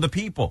the will of the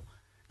people.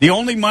 The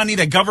only money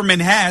that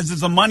government has is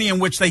the money in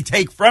which they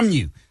take from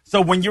you.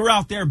 So when you're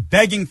out there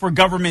begging for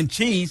government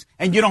cheese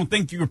and you don't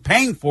think you're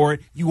paying for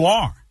it, you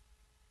are.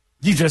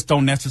 You just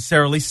don't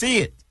necessarily see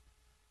it.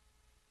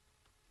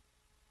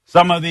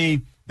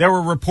 There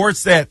were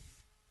reports that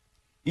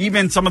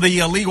even some of the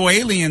illegal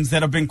aliens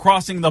that have been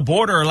crossing the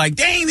border are like,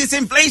 dang, this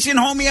inflation,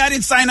 homie, I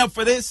didn't sign up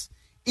for this.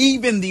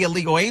 Even the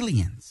illegal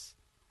aliens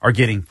are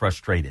getting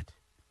frustrated.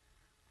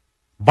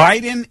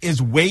 Biden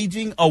is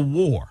waging a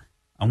war.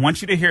 I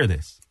want you to hear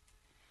this.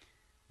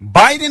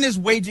 Biden is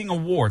waging a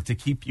war to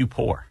keep you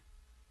poor.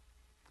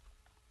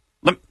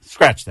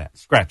 Scratch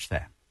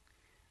that.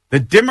 The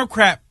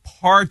Democrat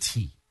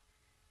Party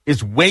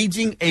is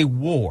waging a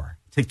war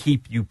to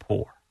keep you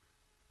poor.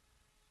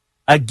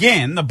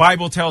 Again, the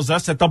Bible tells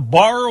us that the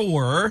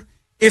borrower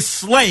is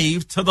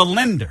slave to the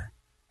lender.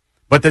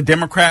 But the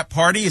Democrat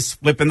Party is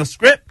flipping the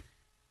script.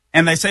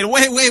 And they say,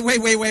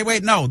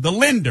 wait. No, the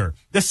lender,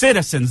 the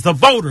citizens, the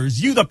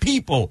voters, you, the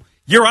people,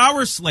 you're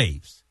our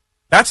slaves.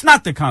 That's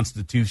not the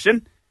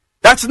Constitution.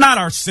 That's not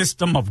our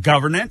system of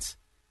governance.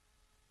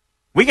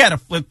 We got to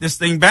flip this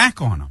thing back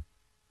on them.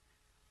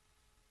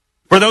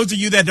 For those of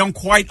you that don't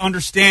quite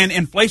understand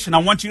inflation, I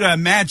want you to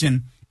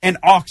imagine an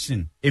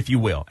auction, if you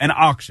will, an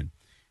auction.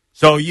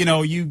 So, you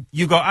know, you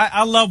go,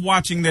 I love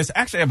watching this.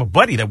 Actually, I have a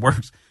buddy that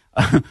works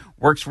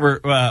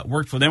for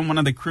them, one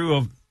of the crew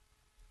of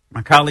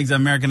my colleagues at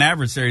American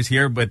Adversaries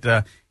here, but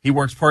he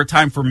works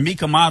part-time for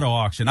Mecum Auto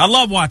Auction. I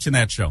love watching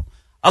that show.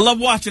 I love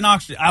watching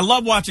auction. I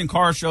love watching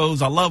car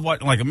shows. I love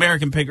watching like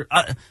American Picker.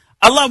 I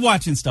love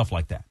watching stuff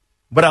like that.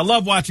 But I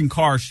love watching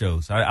car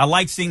shows. I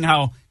like seeing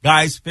how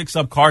guys fix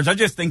up cars. I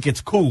just think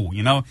it's cool,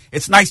 you know.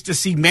 It's nice to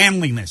see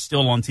manliness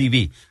still on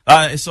TV.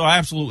 So I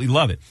absolutely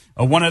love it.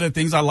 One of the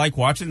things I like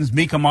watching is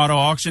Mecum Auto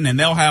Auction, and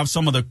they'll have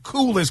some of the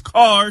coolest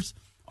cars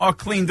all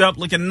cleaned up,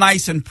 looking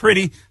nice and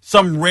pretty.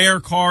 Some rare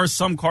cars,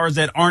 some cars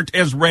that aren't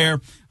as rare,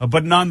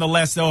 but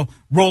nonetheless, they'll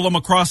roll them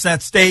across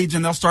that stage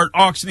and they'll start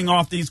auctioning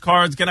off these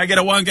cars. Can I get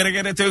a one? Can I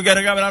get a two?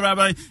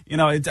 You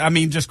know,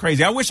 just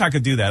crazy. I wish I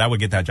could do that. I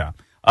would get that job.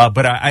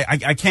 But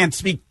I can't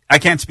speak. I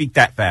can't speak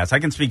that fast. I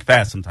can speak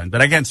fast sometimes,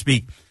 but I can't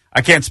speak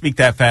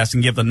that fast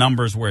and give the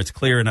numbers where it's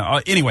clear. And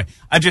anyway,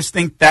 I just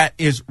think that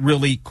is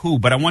really cool.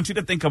 But I want you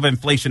to think of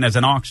inflation as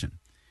an auction.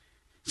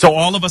 So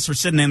all of us are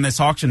sitting in this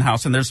auction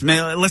house, and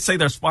let's say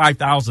there's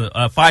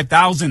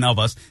 5,000 of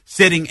us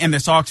sitting in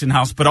this auction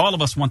house, but all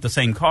of us want the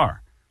same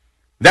car.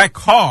 That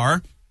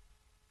car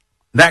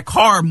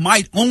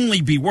might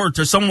only be worth,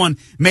 or someone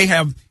may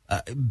have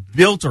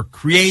built or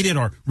created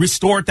or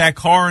restored that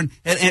car,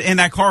 and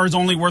that car is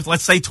only worth,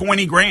 let's say,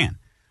 $20,000.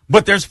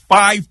 But there's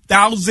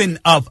 5,000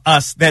 of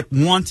us that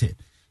want it.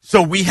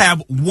 So we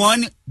have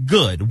one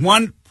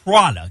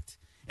product,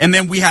 and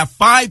then we have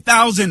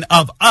 5,000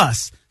 of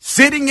us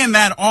sitting in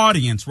that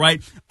audience,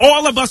 right?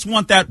 All of us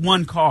want that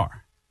one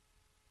car.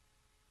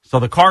 So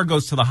the car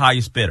goes to the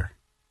highest bidder.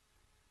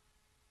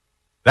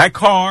 That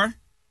car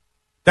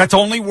that's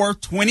only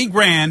worth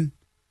 $20,000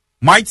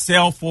 might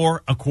sell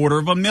for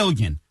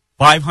 $250,000,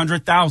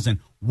 $500,000.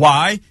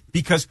 Why?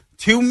 Because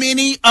too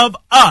many of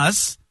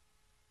us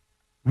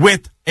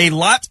with a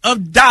lot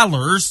of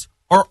dollars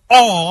are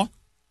all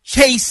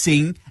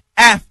chasing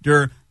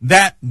after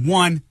that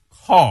one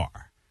car,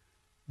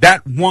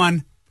 that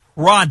one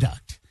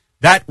product,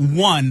 that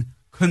one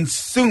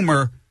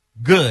consumer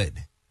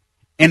good.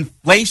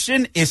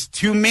 Inflation is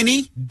too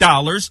many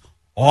dollars,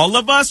 all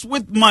of us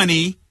with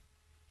money,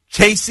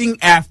 chasing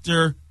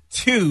after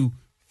too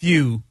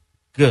few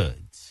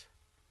goods.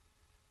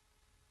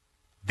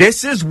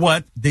 This is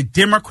what the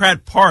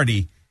Democrat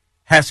Party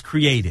has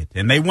created.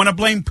 And they want to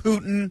blame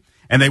Putin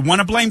and they want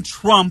to blame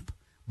Trump,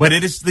 but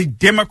it is the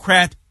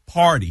Democrat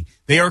Party.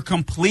 They are a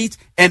complete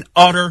and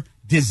utter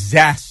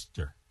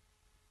disaster.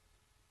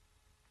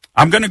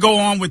 I'm going to go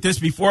on with this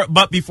before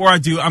I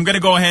do, I'm going to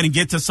go ahead and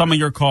get to some of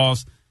your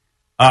calls.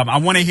 I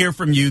want to hear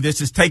from you. This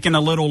is taking a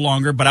little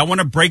longer, but I want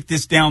to break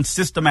this down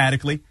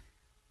systematically.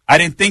 I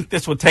didn't think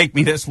this would take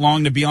me this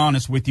long, to be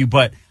honest with you,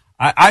 but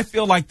I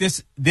feel like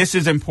this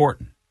is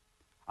important.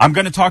 I'm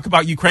going to talk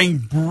about Ukraine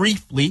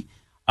briefly.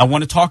 I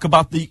want to talk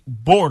about the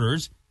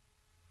borders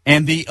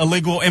and the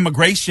illegal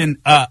immigration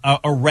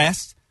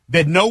arrests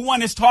that no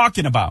one is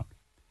talking about.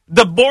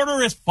 The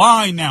border is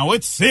fine now.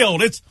 It's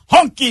sealed. It's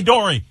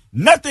hunky-dory.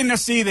 Nothing to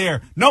see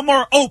there. No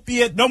more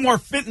opiate, no more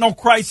fentanyl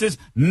crisis,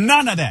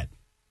 none of that.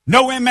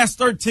 No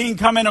MS-13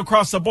 coming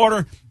across the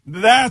border.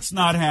 That's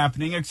not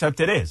happening, except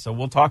it is. So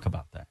we'll talk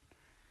about that.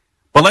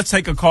 But let's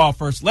take a call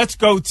first. Let's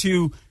go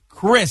to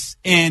Chris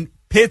in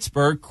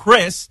Pittsburgh.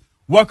 Chris,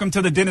 welcome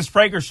to the Dennis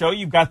Prager Show.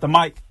 You've got the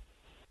mic.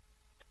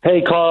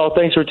 Hey, Carl.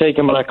 Thanks for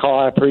taking my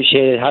call. I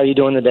appreciate it. How are you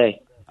doing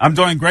today? I'm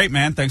doing great,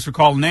 man. Thanks for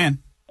calling in.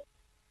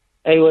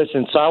 Hey,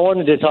 listen, so I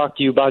wanted to talk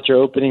to you about your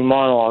opening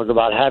monologue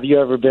about have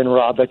you ever been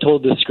robbed. I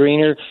told the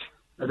screener,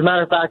 as a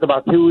matter of fact,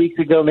 about 2 weeks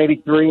ago,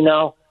 maybe 3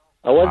 now,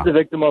 I was the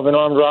victim of an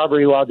armed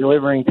robbery while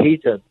delivering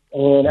pizza.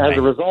 And as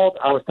a result,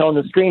 I was telling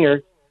the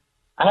screener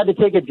I had to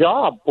take a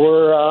job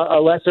for a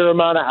lesser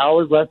amount of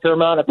hours, lesser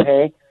amount of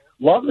pay.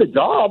 Love the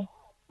job,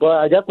 but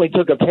I definitely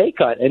took a pay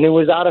cut, and it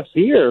was out of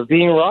fear of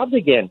being robbed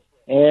again.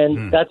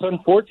 And that's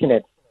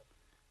unfortunate.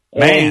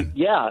 Man. And,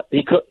 yeah,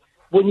 because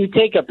when you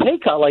take a pay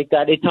cut like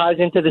that, it ties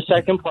into the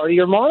second part of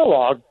your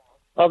monologue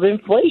of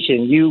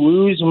inflation. You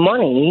lose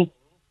money,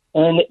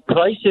 and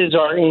prices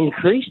are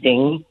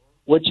increasing,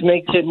 which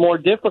makes it more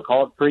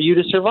difficult for you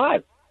to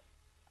survive.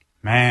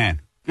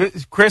 Man.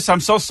 Chris, I'm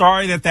so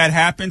sorry that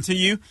happened to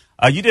you.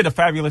 You did a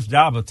fabulous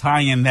job of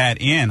tying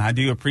that in. I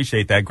do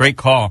appreciate that. Great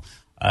call.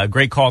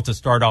 Great call to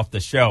start off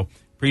the show.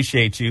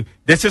 Appreciate you.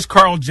 This is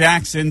Carl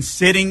Jackson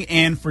sitting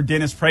in for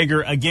Dennis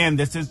Prager. Again,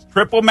 this is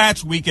Triple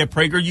Match Week at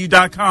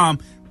PragerU.com.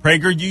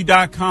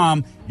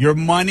 PragerU.com. Your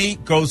money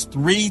goes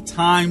 3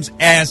 times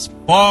as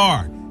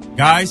far.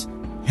 Guys,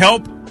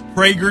 help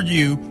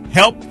PragerU.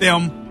 Help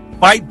them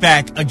fight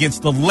back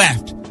against the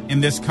left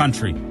in this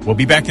country. We'll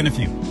be back in a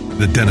few.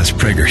 The Dennis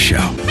Prager Show.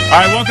 All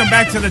right, welcome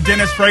back to the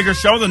Dennis Prager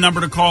Show. The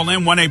number to call in,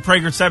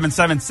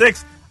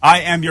 1-8-PRAGER-776.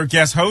 I am your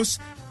guest host,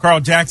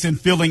 Carl Jackson,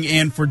 filling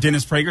in for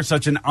Dennis Prager.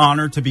 Such an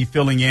honor to be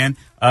filling in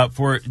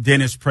for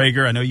Dennis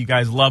Prager. I know you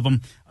guys love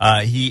him.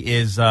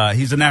 He's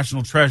a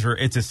national treasure.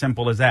 It's as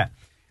simple as that.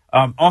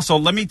 Also,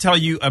 let me tell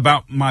you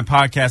about my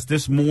podcast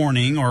this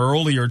morning or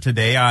earlier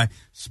today. I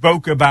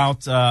spoke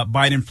about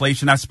Biden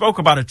inflation. I spoke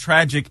about a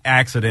tragic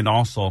accident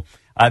also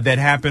that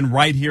happened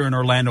right here in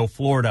Orlando,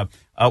 Florida,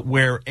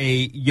 where a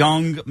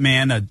young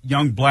man, a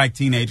young black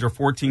teenager,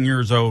 14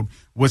 years old,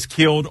 was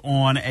killed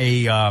on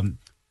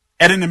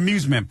at an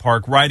amusement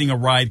park, riding a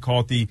ride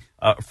called the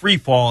Free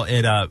Fall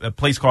at a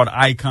place called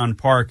Icon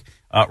Park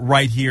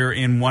right here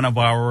in one of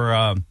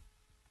our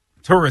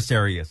tourist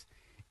areas.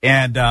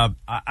 And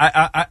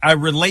I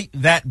relate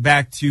that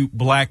back to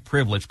black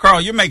privilege. Carl,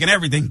 you're making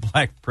everything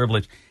black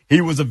privilege.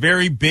 He was a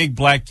very big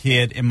black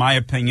kid, in my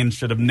opinion,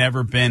 should have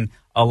never been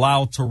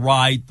allowed to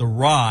ride the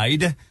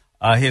ride.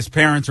 His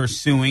parents are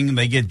suing.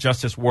 They get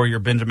Justice Warrior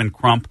Benjamin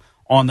Crump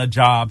on the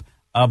job.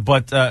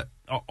 But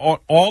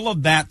all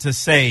of that to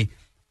say,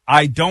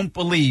 I don't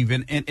believe,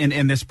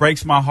 and this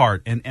breaks my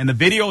heart, and the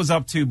video is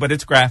up too, but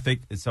it's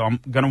graphic, so I'm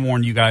going to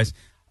warn you guys.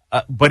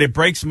 But it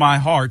breaks my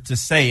heart to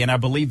say, and I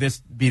believe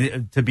this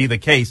to be the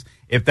case,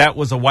 if that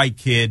was a white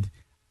kid,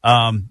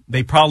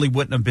 they probably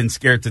wouldn't have been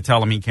scared to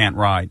tell him he can't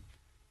ride.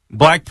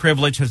 Black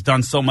privilege has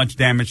done so much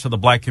damage to the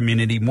black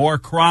community, more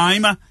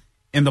crime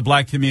in the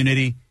black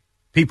community.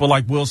 People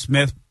like Will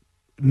Smith,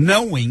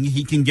 knowing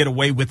he can get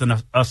away with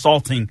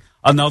assaulting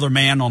another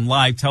man on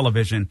live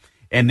television.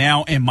 And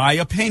now, in my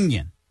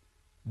opinion,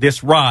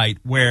 this ride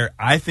where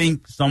I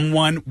think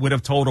someone would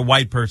have told a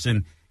white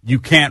person, you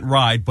can't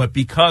ride, but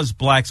because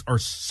blacks are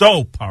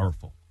so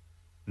powerful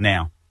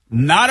now,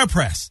 not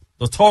oppressed,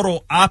 the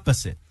total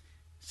opposite.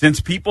 Since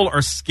people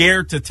are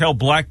scared to tell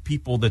black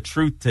people the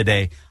truth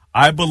today,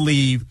 I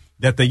believe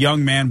that the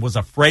young man was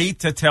afraid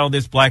to tell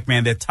this black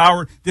man that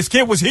towered. This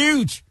kid was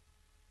huge.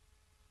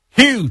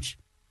 Huge.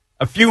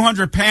 A few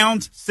hundred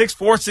pounds,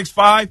 6'4",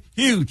 6'5",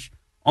 huge.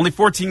 Only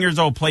 14 years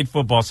old, played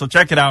football. So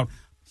check it out,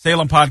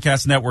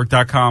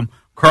 SalemPodcastNetwork.com,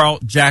 Carl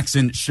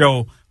Jackson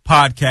Show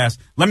podcast.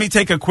 Let me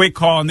take a quick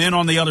call, and then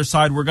on the other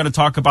side, we're going to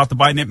talk about the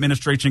Biden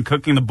administration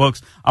cooking the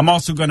books. I'm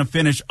also going to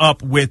finish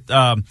up with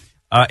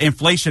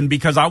inflation,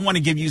 because I want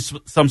to give you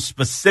some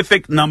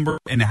specific number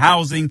in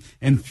housing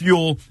and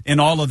fuel and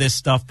all of this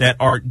stuff that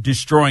are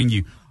destroying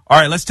you. All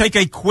right, let's take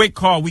a quick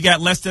call. We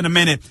got less than a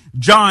minute.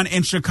 John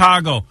in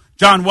Chicago.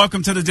 John,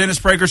 welcome to the Dennis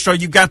Prager Show.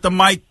 You got the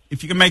mic,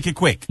 if you can make it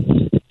quick.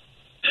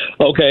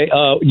 Okay,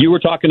 you were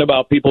talking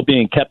about people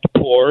being kept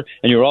poor,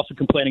 and you were also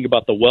complaining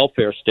about the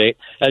welfare state.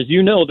 As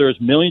you know, there's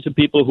millions of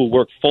people who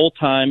work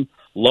full-time,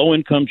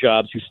 low-income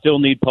jobs who still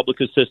need public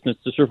assistance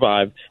to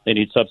survive. They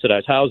need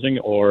subsidized housing,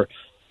 or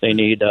they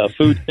need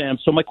food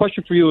stamps. So my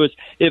question for you is,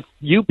 if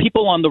you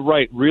people on the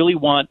right really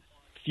want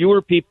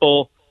fewer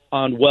people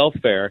on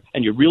welfare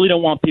and you really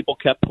don't want people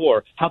kept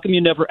poor, how come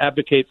you never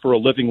advocate for a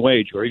living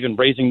wage or even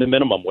raising the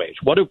minimum wage?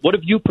 What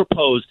have you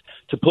proposed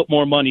to put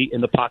more money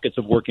in the pockets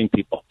of working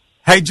people?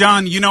 Hey,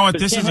 John, you know what?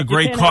 This is a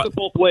great call.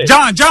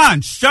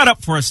 John, shut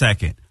up for a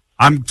second.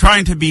 I'm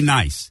trying to be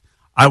nice.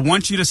 I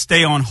want you to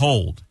stay on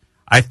hold.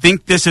 I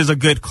think this is a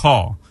good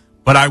call,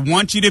 but I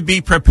want you to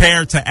be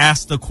prepared to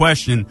ask the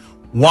question,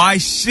 why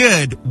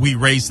should we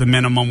raise the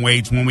minimum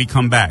wage when we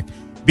come back?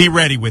 Be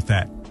ready with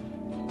that.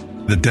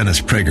 The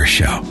Dennis Prager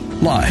Show,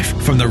 live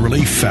from the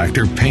Relief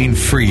Factor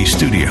Pain-Free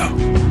Studio.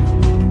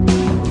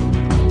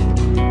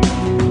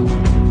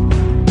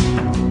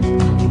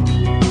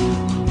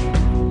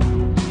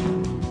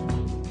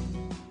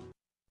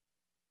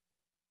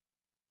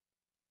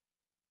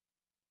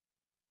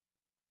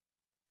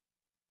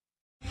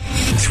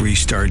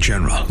 Three-star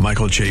General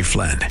Michael J.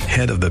 Flynn,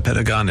 head of the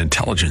Pentagon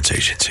Intelligence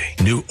Agency,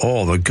 knew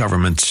all the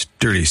government's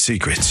dirty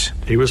secrets.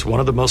 He was one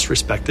of the most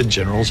respected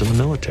generals in the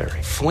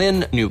military.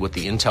 Flynn knew what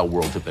the intel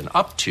world had been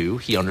up to.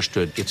 He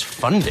understood its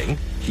funding.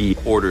 He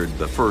ordered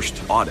the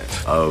first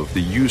audit of the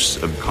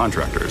use of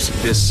contractors.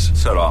 This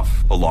set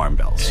off alarm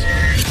bells.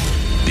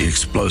 The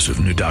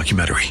explosive new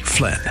documentary,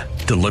 Flynn,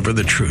 Deliver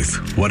the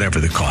Truth, Whatever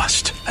the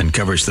Cost,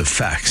 uncovers the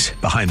facts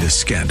behind this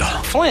scandal.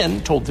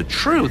 Flynn told the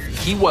truth.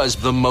 He was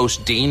the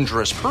most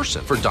dangerous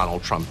person for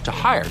Donald Trump to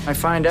hire. I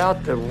find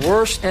out the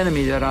worst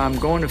enemy that I'm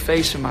going to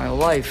face in my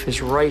life is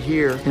right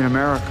here in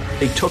America.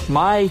 They took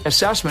my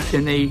assessment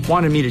and they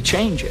wanted me to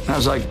change it. And I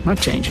was like, I'm not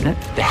changing it.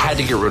 They had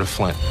to get rid of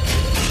Flynn.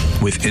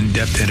 With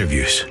in-depth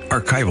interviews,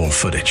 archival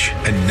footage,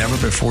 and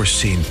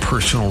never-before-seen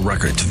personal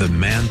records of the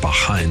man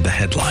behind the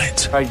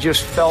headlines. I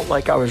just felt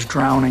like I was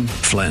drowning.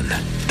 Flynn,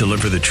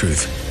 Deliver the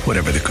Truth,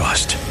 Whatever the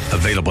Cost.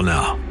 Available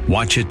now.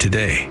 Watch it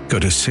today. Go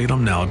to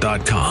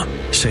salemnow.com.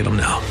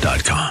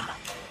 salemnow.com.